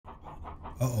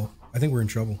Uh-oh. I think we're in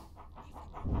trouble.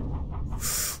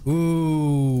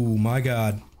 Ooh, my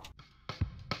God.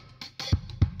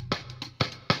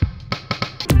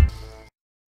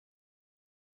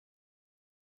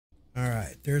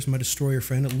 Alright, there's my destroyer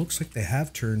friend. It looks like they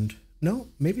have turned. No,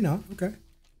 maybe not. Okay.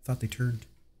 Thought they turned.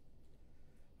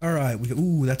 Alright,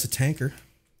 ooh, that's a tanker.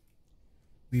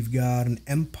 We've got an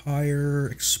Empire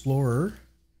Explorer.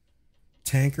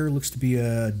 Tanker looks to be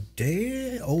a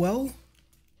Dale,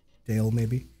 Dale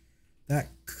maybe. That,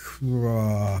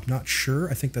 I'm not sure.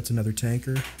 I think that's another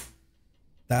tanker.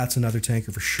 That's another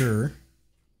tanker for sure.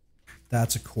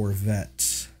 That's a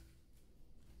Corvette.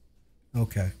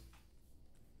 Okay.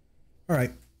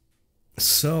 Alright.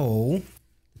 So,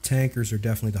 the tankers are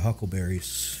definitely the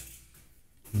Huckleberries.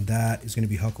 And that is going to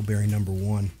be Huckleberry number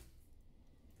 1.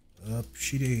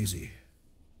 Upsy daisy.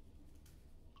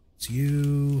 It's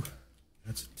you.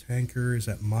 That's a tanker. Is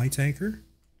that my tanker?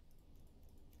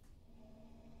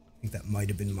 I think that might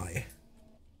have been my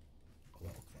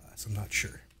oil class. I'm not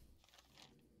sure.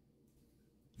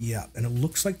 Yeah, and it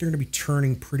looks like they're going to be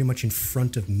turning pretty much in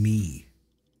front of me.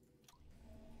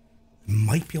 I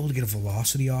might be able to get a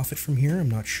velocity off it from here. I'm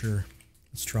not sure.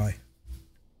 Let's try.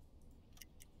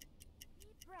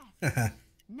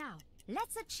 Now,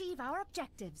 let's achieve our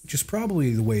objectives. Which is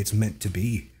probably the way it's meant to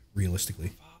be,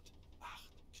 realistically.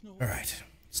 Alright,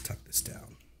 let's tuck this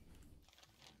down.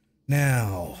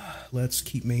 Now, let's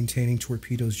keep maintaining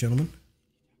torpedoes, gentlemen.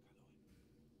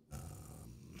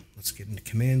 Let's get into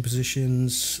command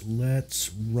positions.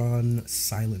 Let's run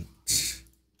silent.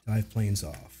 Dive planes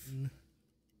off.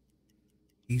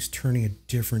 He's turning a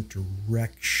different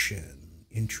direction.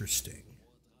 Interesting.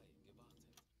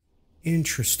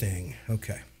 Interesting.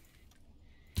 Okay.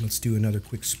 Let's do another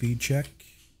quick speed check.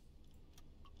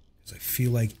 Because I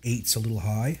feel like 8's a little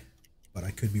high, but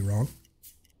I could be wrong.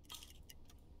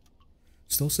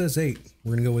 Still says 8.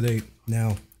 We're going to go with 8.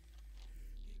 Now,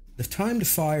 the time to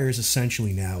fire is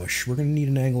essentially nowish. We're going to need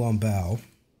an angle on bow.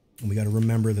 And we got to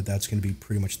remember that that's going to be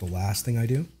pretty much the last thing I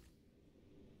do.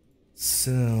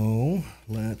 So,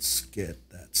 let's get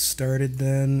that started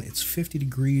then. It's 50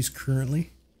 degrees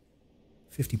currently.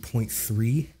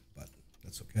 50.3, but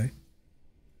that's okay.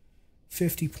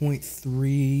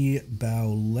 50.3 bow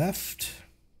left.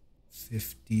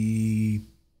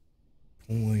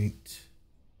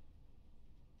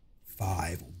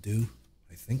 50.5 will do,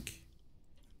 I think.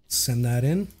 Send that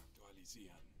in.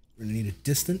 We're gonna need a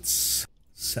distance.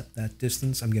 Set that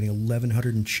distance. I'm getting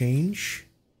 1100 and change.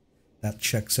 That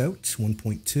checks out.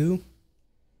 1.2.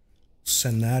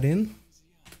 Send that in.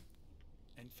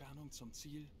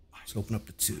 Let's open up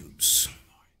the tubes.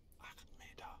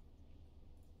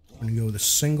 We're gonna go with a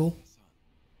single.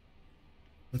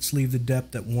 Let's leave the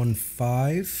depth at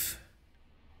 1.5.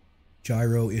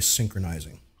 Gyro is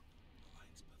synchronizing.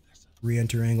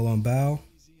 Re-enter angle on bow.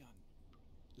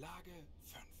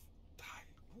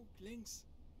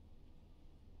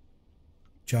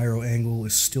 Gyro angle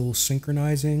is still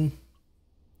synchronizing.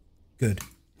 Good.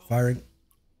 Firing.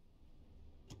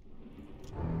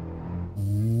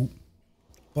 Ooh.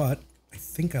 But I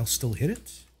think I'll still hit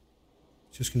it.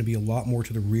 It's just going to be a lot more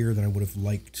to the rear than I would have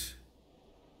liked.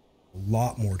 A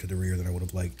lot more to the rear than I would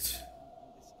have liked.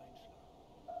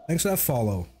 Thanks for that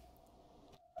follow.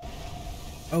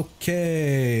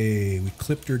 Okay. We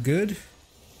clipped her good.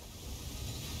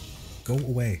 Go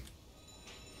away.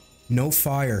 No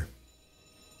fire.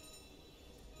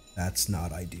 That's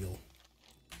not ideal.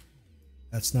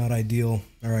 That's not ideal.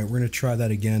 Alright, we're going to try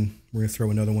that again. We're going to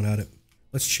throw another one at it.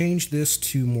 Let's change this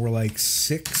to more like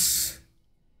 6.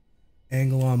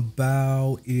 Angle on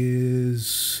bow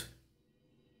is...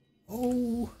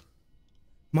 oh...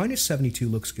 minus 72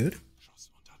 looks good.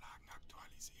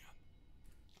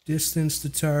 Distance to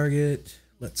target,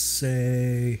 let's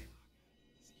say...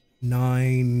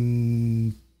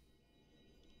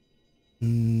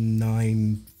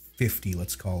 950,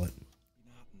 let's call it.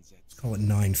 Let's call it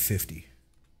 950.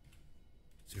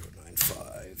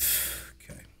 095.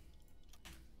 Okay.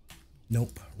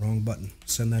 Nope, wrong button.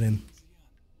 Send that in.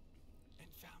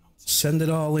 Send it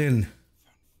all in.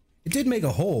 It did make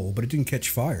a hole, but it didn't catch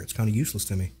fire. It's kind of useless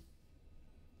to me.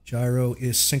 Gyro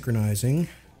is synchronizing.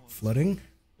 Flooding.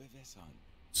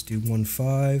 Let's do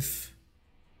 1.5.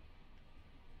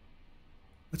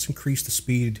 Let's increase the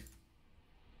speed.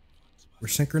 We're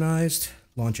synchronized.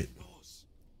 Launch it.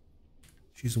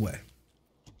 She's away.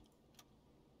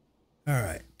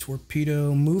 Alright,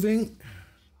 torpedo moving.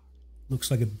 Looks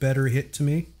like a better hit to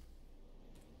me.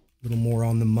 A little more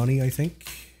on the money, I think.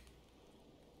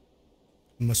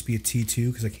 It must be a T2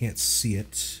 because I can't see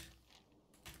it.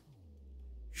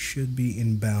 Should be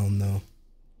inbound though.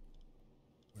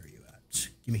 Where are you at?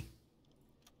 Gimme.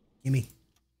 Gimme.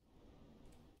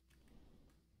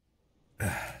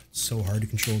 It's so hard to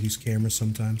control these cameras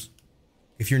sometimes.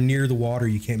 If you're near the water,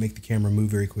 you can't make the camera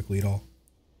move very quickly at all.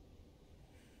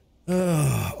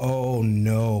 Oh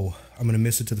no. I'm going to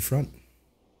miss it to the front.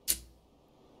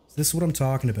 This is what I'm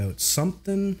talking about.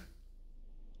 Something's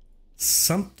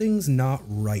not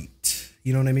right.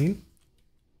 You know what I mean?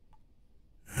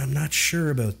 I'm not sure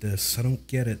about this. I don't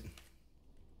get it.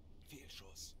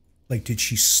 Like, did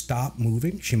she stop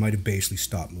moving? She might have basically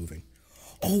stopped moving.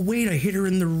 Oh, wait, I hit her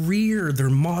in the rear. They're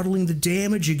modeling the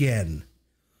damage again.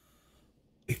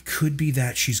 It could be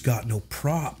that she's got no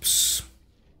props.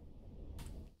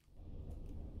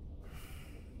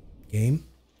 Game?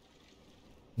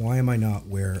 Why am I not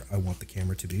where I want the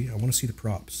camera to be? I want to see the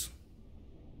props.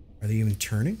 Are they even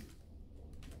turning?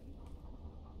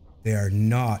 They are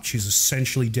not. She's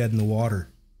essentially dead in the water.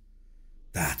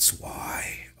 That's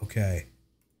why. Okay.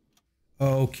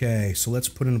 Okay, so let's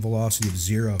put in a velocity of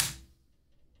 0.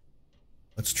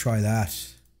 Let's try that.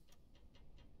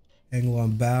 Angle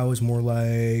on bow is more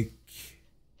like...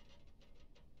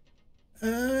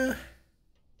 I'd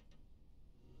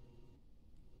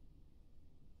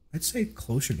say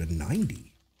closer to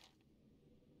 90.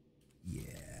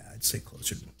 Yeah, I'd say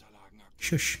closer to...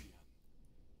 Shush.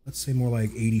 Let's say more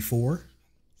like 84.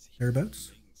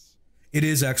 Thereabouts. It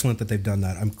is excellent that they've done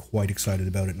that. I'm quite excited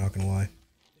about it, not gonna lie.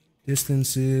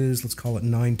 Distance is, let's call it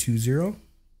 920.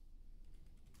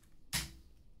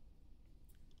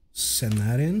 Send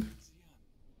that in.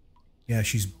 Yeah,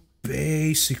 she's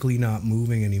basically not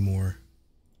moving anymore.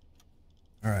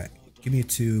 Alright, give me a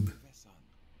tube.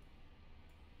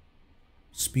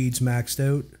 Speed's maxed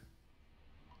out.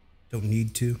 Don't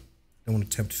need to. Don't want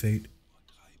to tempt fate.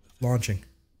 Launching.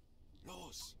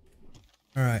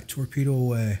 Alright, torpedo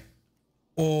away.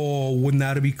 Oh, wouldn't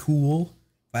that be cool?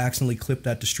 If I accidentally clipped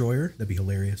that destroyer, that'd be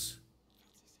hilarious.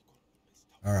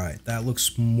 Alright, that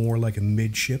looks more like a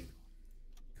midship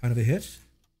kind of a hit.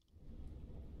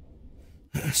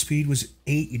 Speed was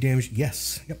 8, you damaged...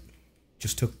 Yes, yep.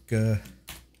 Just took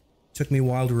me a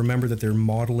while to remember that they're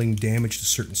modeling damage to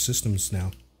certain systems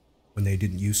now, when they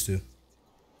didn't used to.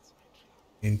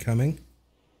 Incoming.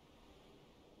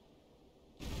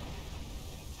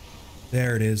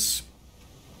 There it is.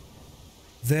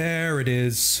 There it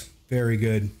is. Very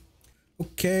good.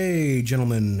 Okay,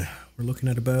 gentlemen. We're looking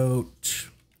at about...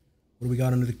 What do we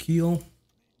got under the keel?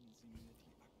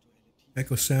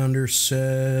 Echo sounder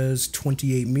says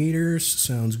 28 meters.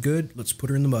 Sounds good. Let's put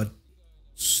her in the mud.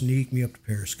 Sneak me up to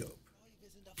periscope.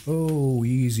 Oh,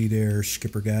 easy there,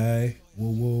 skipper guy.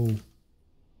 Whoa, whoa.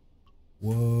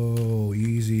 Whoa,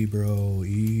 easy, bro.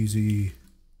 Easy.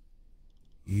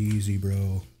 Easy,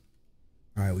 bro.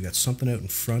 Alright, we got something out in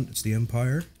front. It's the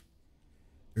Empire.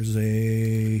 There's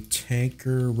a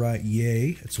tanker, right?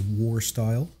 Yay. It's a war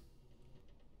style.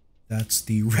 That's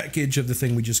the wreckage of the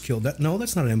thing we just killed. No,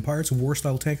 that's not an Empire. It's a war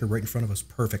style tanker right in front of us.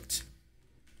 Perfect.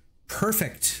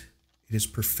 Perfect. It is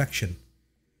perfection.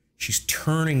 She's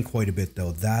turning quite a bit,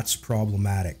 though. That's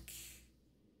problematic.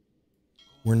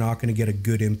 We're not going to get a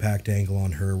good impact angle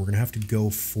on her. We're going to have to go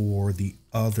for the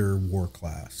other war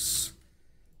class.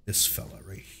 This fella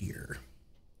right here.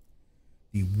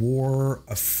 The War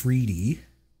Afridi.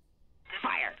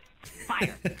 Fire!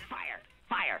 Fire! Fire!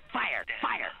 Fire! Fire!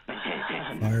 Fire!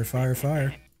 Fire, fire,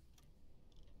 fire.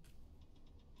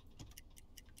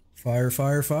 Fire,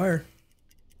 fire, fire.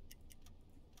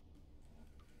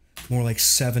 More like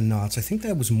 7 knots. I think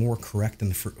that was more correct than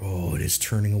the first. Oh, it is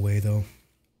turning away, though.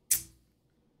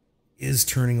 Is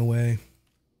turning away.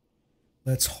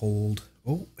 Let's hold.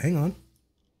 Oh, hang on.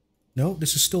 No,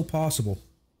 this is still possible.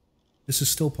 This is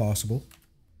still possible.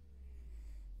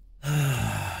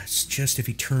 It's just if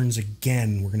he turns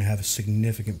again, we're going to have a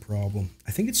significant problem.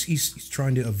 I think it's he's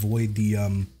trying to avoid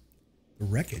the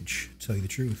wreckage, to tell you the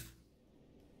truth.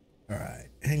 Alright,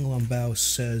 angle on bow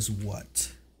says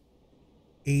what?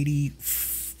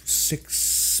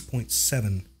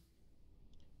 86.7.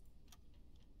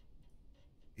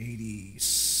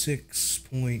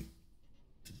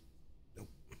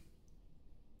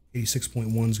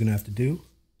 86.1 is going to have to do.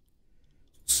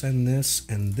 Send this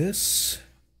and this.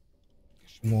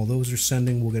 And while those are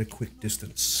sending, we'll get a quick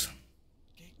distance.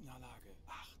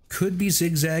 Could be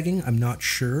zigzagging, I'm not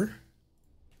sure.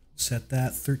 Set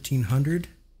that 1300.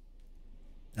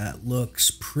 That looks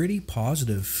pretty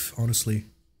positive, honestly.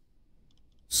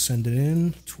 Send it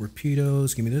in.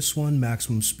 Torpedoes, give me this one.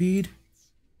 Maximum speed.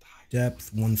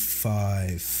 Depth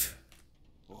 1.5.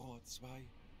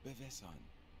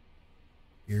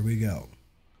 Here we go.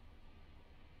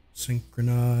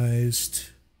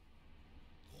 Synchronized.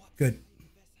 Good.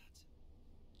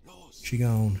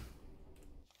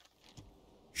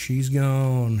 She She's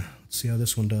gone. Let's see how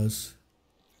this one does.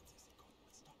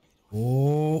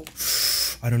 Oh,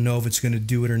 I don't know if it's going to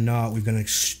do it or not. We've got a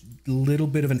little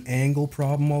bit of an angle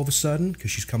problem all of a sudden because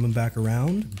she's coming back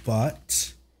around,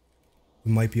 but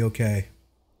we might be okay.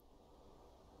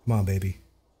 Come on, baby.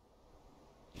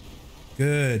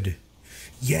 Good.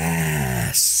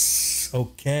 Yes!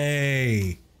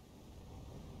 Okay.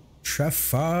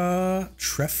 Treffa.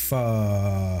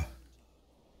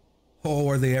 Oh,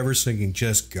 are they ever singing?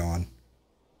 Just gone.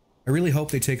 I really hope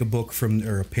they take a book from,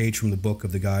 or a page from the book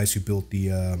of the guys who built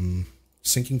the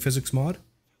sinking physics mod.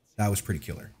 That was pretty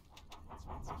killer.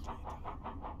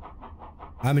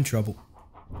 I'm in trouble.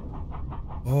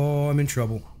 Oh, I'm in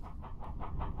trouble.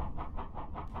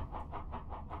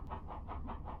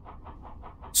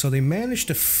 So they managed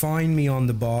to find me on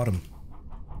the bottom,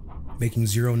 making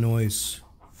zero noise.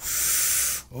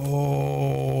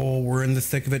 Oh, we're in the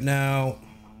thick of it now.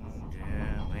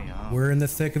 We're in the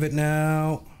thick of it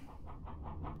now.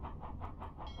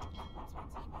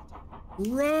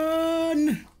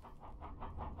 Run!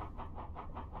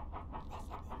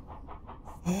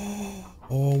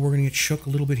 Oh, we're gonna get shook a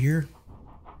little bit here.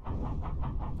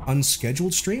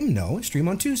 Unscheduled stream? No, I stream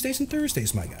on Tuesdays and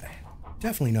Thursdays, my guy.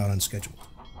 Definitely not unscheduled.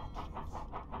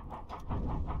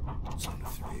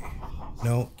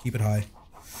 No, keep it high.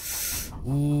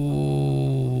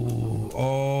 Ooh.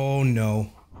 Oh,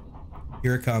 no.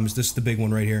 Here it comes. This is the big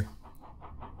one right here.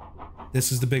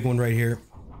 This is the big one right here.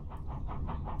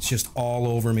 It's just all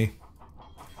over me.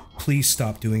 Please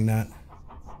stop doing that.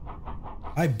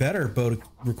 I bet our boat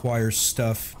requires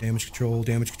stuff. Damage control,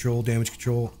 damage control, damage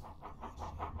control.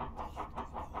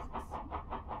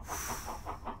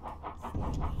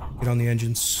 Get on the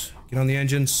engines. Get on the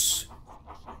engines.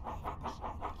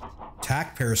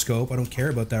 Attack periscope. I don't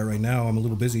care about that right now. I'm a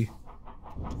little busy.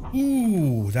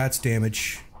 Ooh, that's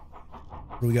damage.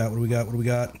 What do we got? What do we got? What do we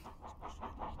got?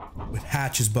 With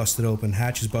hatch is busted open.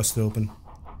 Hatch is busted open.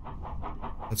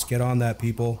 Let's get on that,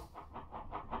 people.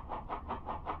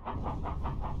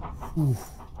 Ooh.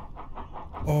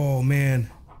 Oh, man.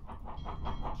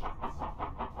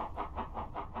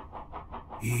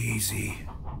 Easy.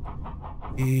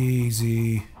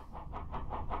 Easy.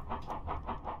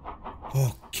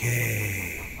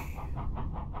 Okay.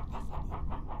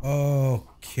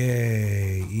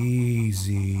 Okay.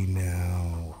 Easy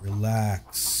now.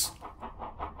 Relax.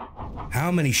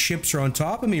 How many ships are on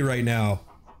top of me right now?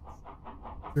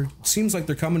 It seems like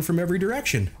they're coming from every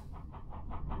direction.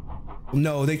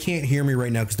 No, they can't hear me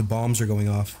right now because the bombs are going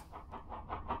off.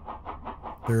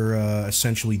 They're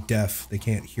essentially deaf. They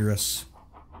can't hear us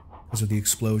because of the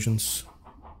explosions.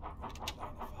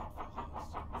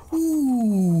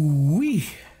 Ooh-wee.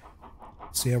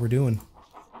 See how we're doing.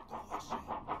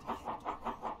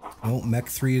 Oh, Mech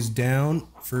 3 is down.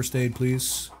 First aid,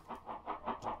 please.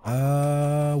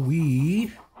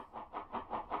 We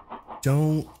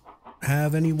don't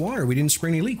have any water. We didn't spray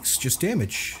any leaks, just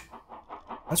damage.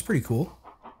 That's pretty cool.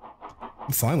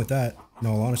 I'm fine with that, in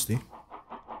all honesty.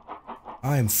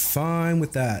 I am fine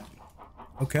with that.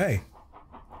 Okay.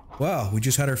 Well, we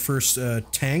just had our first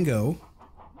tango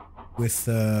with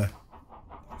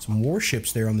some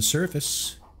warships there on the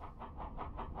surface.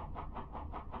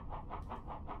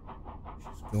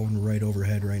 She's going right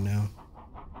overhead right now.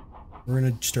 We're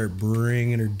gonna start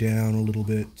bringing her down a little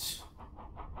bit.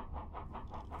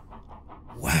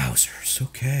 Wowzers,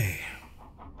 okay.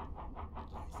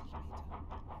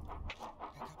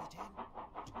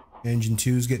 Engine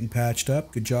 2 is getting patched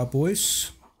up. Good job,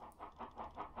 boys.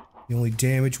 The only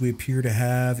damage we appear to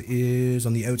have is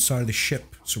on the outside of the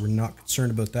ship, so we're not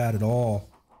concerned about that at all.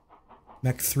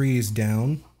 Mech 3 is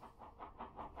down.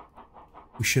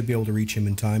 We should be able to reach him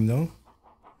in time, though.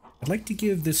 I'd like to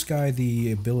give this guy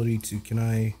the ability to... Can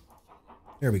I...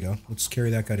 There we go. Let's carry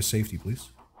that guy to safety,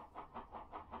 please.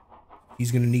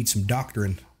 He's going to need some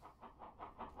doctoring.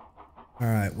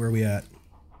 Alright, where are we at?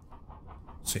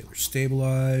 Sailor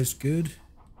stabilized. Good.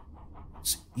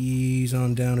 Let's ease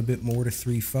on down a bit more to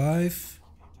 3.5.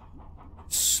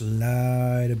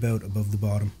 Slide about above the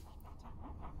bottom.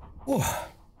 Oh.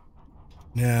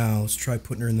 Now, let's try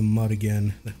putting her in the mud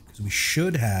again. Because we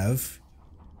should have,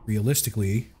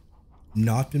 realistically,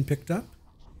 not been picked up.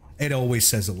 It always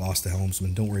says it lost the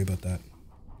helmsman. Don't worry about that.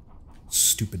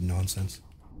 Stupid nonsense.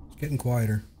 It's getting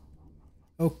quieter.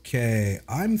 Okay,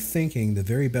 I'm thinking the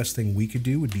very best thing we could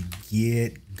do would be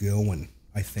get going,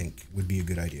 I think, would be a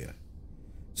good idea.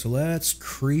 So let's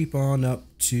creep on up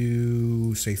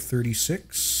to, say,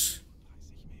 36.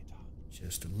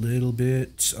 Just a little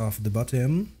bit off the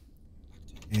bottom.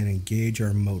 And engage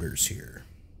our motors here.